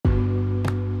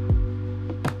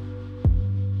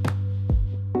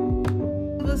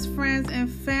Greetings, friends and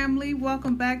family.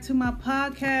 Welcome back to my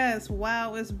podcast.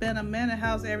 Wow, it's been a minute.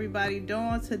 How's everybody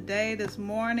doing today, this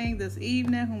morning, this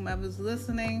evening, whomever's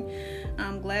listening?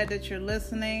 I'm glad that you're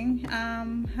listening.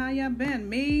 How y'all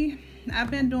been? I've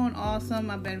been doing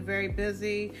awesome. I've been very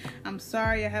busy. I'm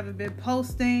sorry I haven't been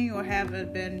posting or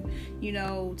haven't been,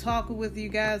 talking with you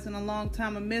guys in a long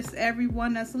time. I miss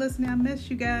everyone that's listening. I miss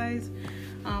you guys.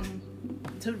 From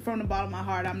the bottom of my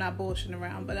heart, I'm not bullshitting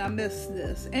around, but I miss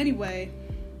this. Anyway,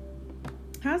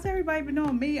 how's everybody been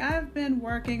doing? I've been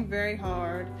working very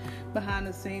hard behind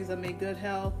the scenes. I'm in good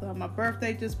health. My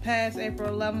birthday just passed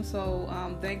April 11th,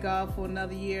 so thank God for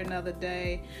another year, another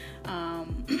day.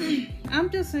 I'm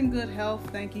just in good health,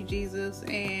 thank you, Jesus,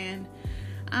 and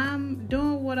I'm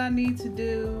doing what I need to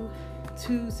do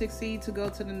to succeed, to go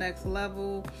to the next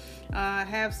level. I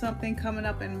have something coming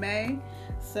up in May,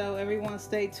 so everyone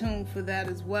stay tuned for that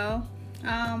as well.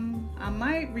 I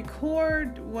might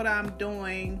record what I'm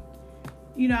doing.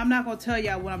 I'm not going to tell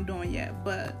y'all what I'm doing yet,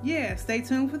 but yeah, stay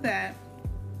tuned for that.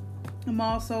 I'm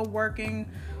also working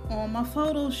on my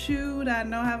photo shoot. I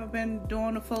know I haven't been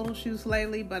doing the photo shoots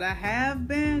lately, but I have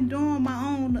been doing my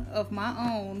own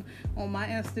on my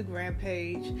Instagram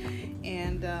page.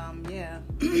 And yeah.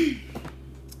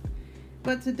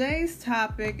 But today's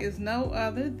topic is no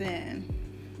other than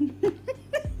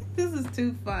this is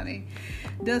too funny.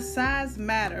 Does size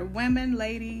matter? Women,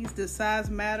 ladies, does size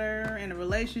matter in a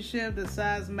relationship? Does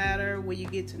size matter when you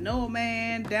get to know a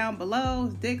man? Down below,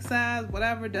 his dick size,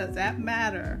 whatever, does that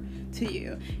matter to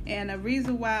you? And the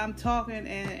reason why I'm talking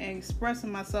and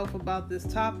expressing myself about this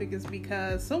topic is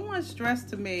because someone stressed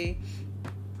to me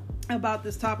about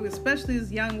this topic, especially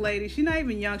this young lady. She's not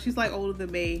even young, she's like older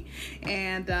than me,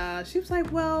 and she was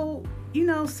like, well,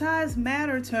 size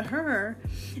matter to her.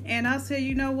 And I said,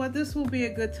 you know what, this will be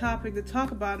a good topic to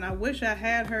talk about, and I wish I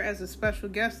had her as a special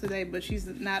guest today, but she's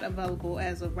not available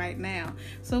as of right now.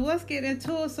 So let's get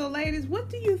into it. So ladies, what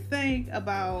do you think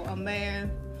about a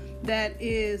man that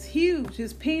is huge?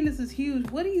 His penis is huge.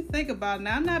 What do you think about it?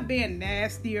 Now, I'm not being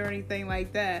nasty or anything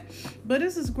like that, but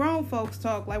this is grown folks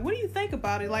talk. Like, what do you think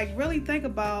about it? Like, really think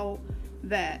about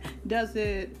that. Does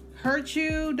it hurt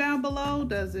you down below?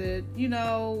 Does it,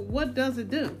 what does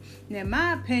it do? In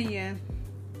my opinion,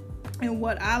 and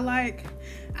what I like,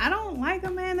 I don't like a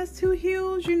man that's too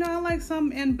huge. I like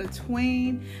something in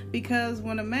between, because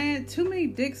when a man, too many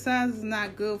dick size is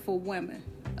not good for women.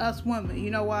 Us women,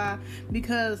 you know why?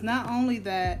 Because not only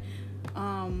that,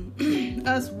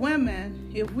 us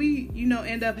women, if we,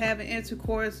 end up having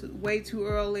intercourse way too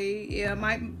early, I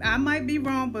might be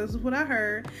wrong, but this is what I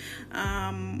heard,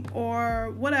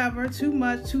 or whatever, too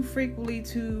much, too frequently,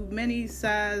 too many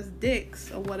size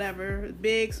dicks or whatever,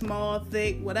 big, small,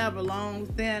 thick, whatever, long,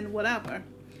 thin, whatever,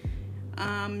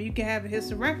 you can have a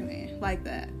hysterectomy like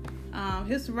that.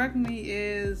 Hysterectomy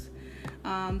is,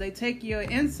 they take your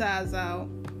insides out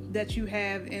that you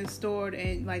have stored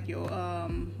in like your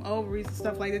ovaries and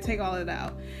stuff like that. Take all of it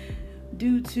out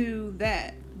due to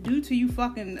you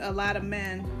fucking a lot of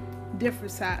men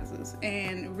different sizes.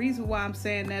 And the reason why I'm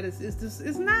saying that is this,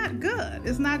 it's not good.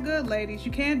 It's not good, ladies.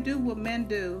 You can't do what men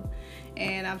do,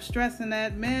 and I'm stressing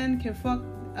that men can fuck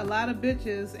a lot of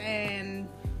bitches and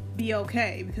be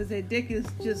okay, because their dick is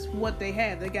just what they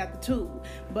have. They got the tool.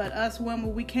 But us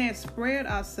women, we can't spread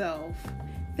ourselves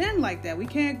thin like that. We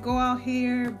can't go out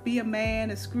here, be a man,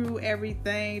 and screw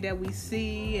everything that we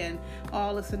see and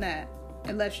all this and that,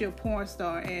 unless you're a porn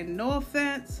star. And no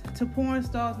offense to porn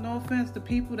stars, no offense to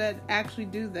people that actually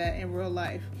do that in real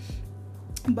life,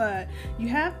 but you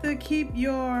have to keep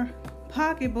your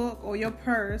pocketbook or your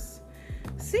purse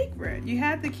secret. You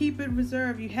have to keep it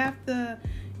reserved. You have to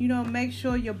make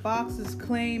sure your box is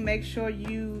clean. Make sure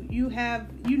you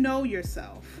know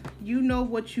yourself. You know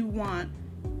what you want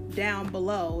down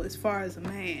below as far as a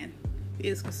man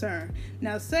is concerned.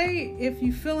 Now, say if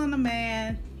you feeling a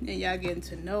man and y'all getting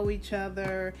to know each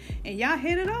other and y'all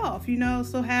hit it off,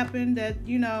 so happen that,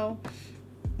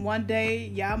 one day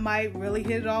y'all might really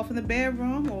hit it off in the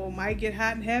bedroom, or might get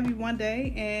hot and heavy one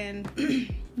day, and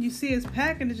you see his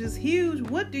package is huge.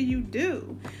 What do you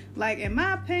do? Like, in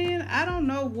my opinion, I don't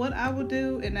know what I would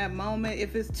do in that moment.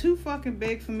 If it's too fucking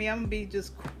big for me, I'm gonna be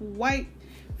just quite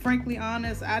frankly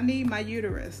honest. I need my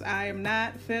uterus. I am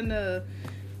not finna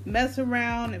mess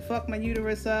around and fuck my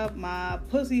uterus up, my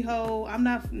pussy hole. I'm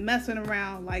not messing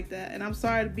around like that. And I'm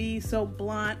sorry to be so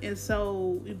blunt and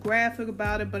so graphic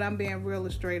about it, but I'm being real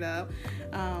and straight up.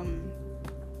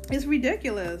 It's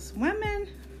ridiculous. Women,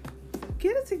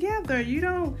 get it together.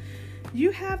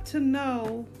 You have to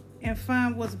know and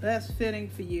find what's best fitting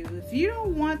for you. If you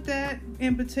don't want that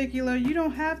in particular, you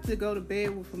don't have to go to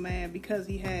bed with a man because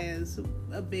he has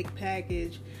a big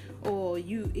package or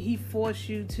he forced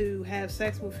you to have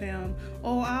sex with him,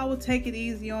 or I will take it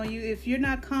easy on you. If you're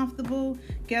not comfortable,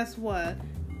 guess what?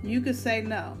 You could say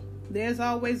no. There's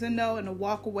always a no and a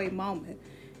walk away moment.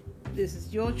 This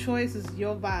is your choice. This is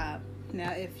your vibe.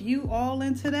 Now, if you all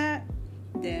into that,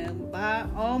 then by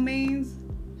all means,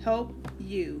 help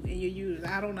you and your users.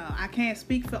 I don't know. I can't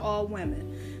speak for all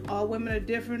women. All women are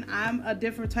different. I'm a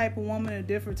different type of woman, a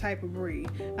different type of breed.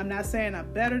 I'm not saying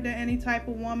I'm better than any type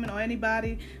of woman or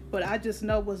anybody, but I just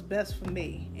know what's best for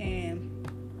me. And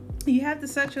you have to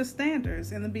set your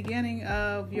standards in the beginning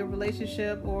of your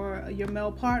relationship or your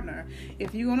male partner.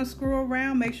 If you're going to screw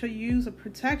around, make sure you use a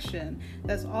protection.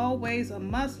 That's always a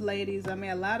must, ladies. I mean,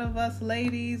 a lot of us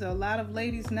ladies, or a lot of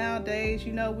ladies nowadays,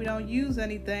 we don't use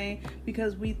anything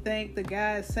because we think the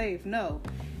guy is safe. No.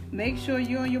 Make sure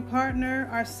you and your partner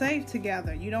are safe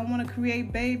together. You don't want to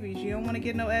create babies. You don't want to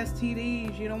get no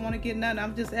STDs. You don't want to get nothing.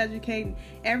 I'm just educating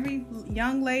every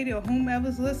young lady or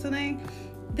whomever's listening.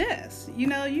 You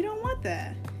don't want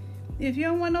that. If you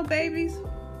don't want no babies,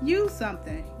 use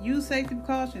something. Use safety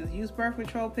precautions. Use birth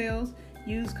control pills.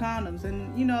 Use condoms.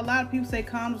 And, a lot of people say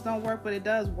condoms don't work, but it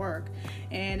does work.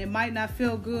 And it might not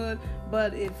feel good,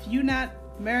 but if you're not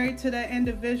married to that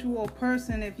individual or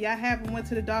person, if y'all haven't went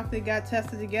to the doctor and got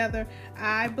tested together,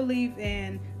 I believe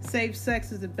in safe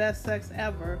sex is the best sex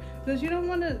ever. Because you don't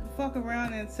want to fuck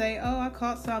around and say, oh, I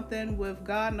caught something with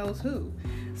God knows who.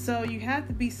 So you have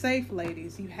to be safe,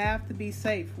 ladies. You have to be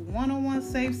safe. One-on-one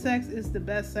safe sex is the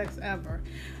best sex ever.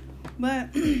 But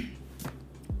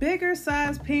bigger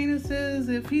size penises,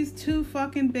 if he's too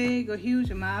fucking big or huge,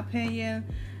 in my opinion,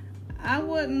 I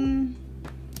wouldn't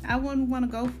want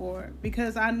to go for it,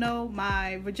 because I know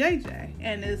my vajayjay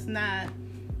and it's not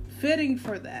fitting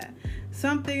for that.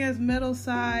 Something as middle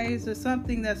size or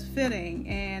something that's fitting.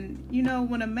 And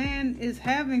when a man is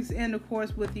having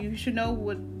intercourse with you, you should know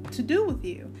what to do with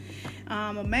you.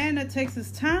 A man that takes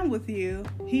his time with you,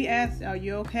 he asks, are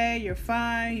you okay? You're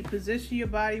fine. He positions your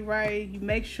body right. You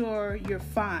make sure you're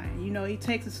fine. He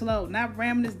takes it slow, not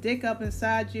ramming his dick up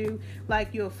inside you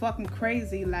like you're fucking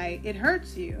crazy, like it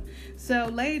hurts you. So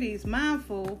ladies,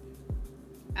 mindful.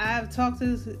 I've talked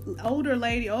to this older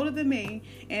lady, older than me,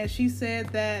 and she said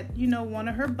that, one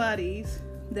of her buddies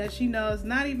that she knows,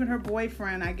 not even her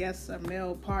boyfriend, I guess, a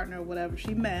male partner or whatever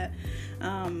she met,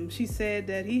 she said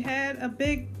that he had a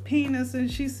big penis, and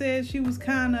she said she was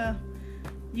kind of,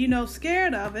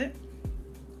 scared of it.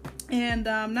 And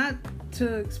not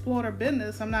to explore her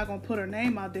business, I'm not going to put her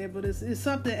name out there, but it's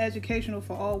something educational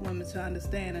for all women to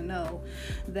understand and know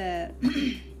that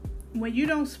when you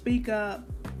don't speak up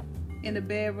in the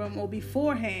bedroom or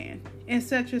beforehand and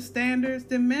set your standards,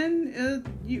 then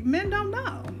men don't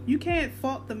know. You can't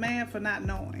fault the man for not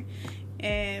knowing.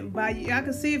 And I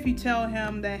can see if you tell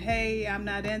him that, hey, I'm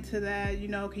not into that,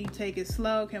 can you take it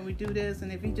slow? Can we do this?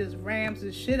 And if he just rams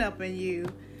his shit up in you,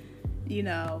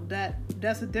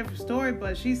 that's a different story.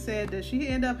 But she said that she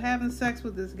ended up having sex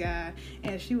with this guy,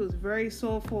 and she was very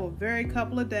sore for a very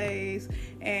couple of days,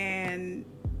 and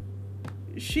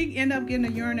she ended up getting a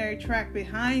urinary tract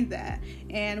behind that.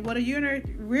 And what a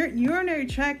urinary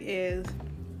tract is,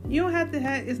 you don't have to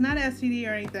have, it's not STD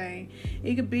or anything.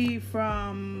 It could be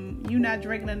from you not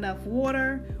drinking enough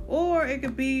water, or it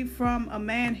could be from a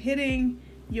man hitting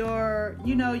your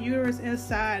uterus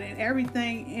inside and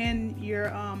everything in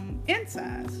your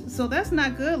insides. So that's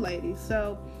not good, ladies.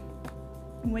 So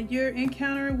when you're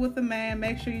encountering with a man,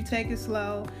 make sure you take it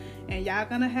slow, and y'all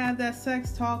gonna have that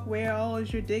sex talk where, oh,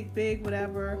 is your dick big,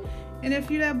 whatever. And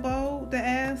if you're that bold to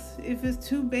ask if it's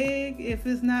too big, if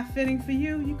it's not fitting for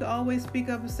you, you can always speak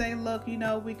up and say, look,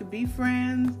 we could be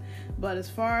friends, but as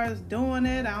far as doing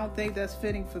it, I don't think that's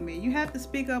fitting for me. You have to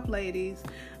speak up, ladies.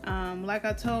 Like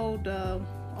I told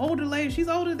older lady, she's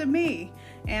older than me,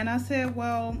 and I said,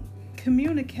 well,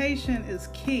 communication is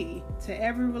key to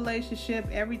every relationship,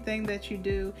 everything that you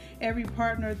do, every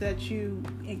partner that you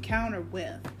encounter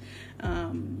with.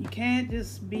 You can't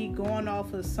just be going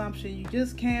off assumption. You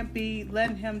just can't be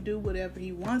letting him do whatever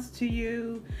he wants to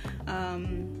you.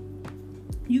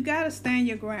 You got to stand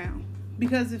your ground,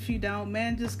 because if you don't,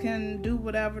 men just can do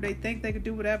whatever they think. They can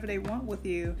do whatever they want with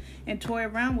you and toy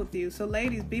around with you. So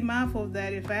ladies, be mindful of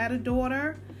that. If I had a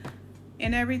daughter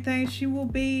and everything, she will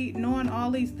be knowing all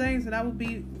these things, and I will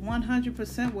be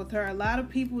 100% with her. A lot of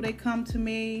people, they come to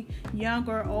me,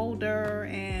 younger, older,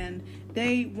 and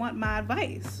they want my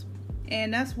advice.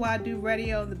 And that's why I do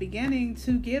radio in the beginning,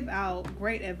 to give out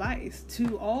great advice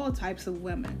to all types of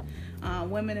women.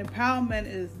 Women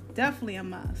empowerment is definitely a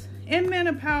must. and men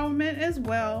empowerment as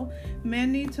well.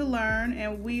 Men need to learn,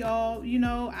 and we all,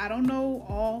 I don't know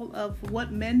all of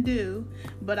what men do,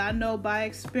 but I know by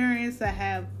experience. I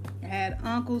have had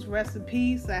uncles, rest in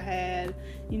peace. I had,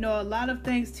 a lot of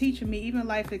things teaching me, even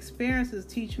life experiences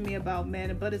teaching me about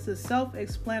men, but it's a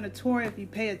self-explanatory if you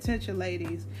pay attention,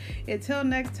 ladies. Until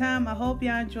next time, I hope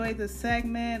y'all enjoyed this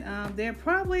segment. It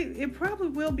probably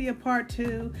will be a part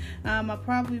 2. I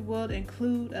probably will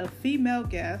include a female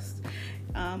guest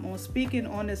on speaking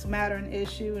on this matter and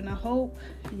issue, and I hope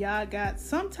y'all got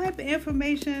some type of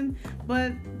information.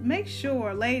 But make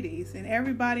sure, ladies and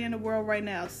everybody in the world right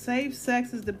now, safe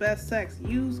sex is the best sex.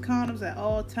 Use condoms at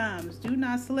all times. Do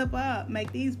not slip up.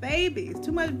 Make these babies.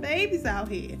 Too much babies out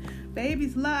here.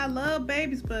 Babies, I love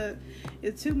babies, but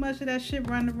it's too much of that shit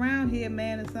running around here,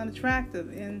 man. It's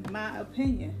unattractive in my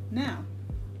opinion. Now,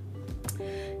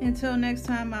 until next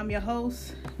time, I'm your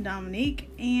host, Dominique,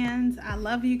 and I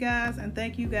love you guys, and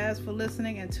thank you guys for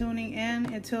listening and tuning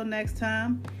in. Until next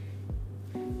time,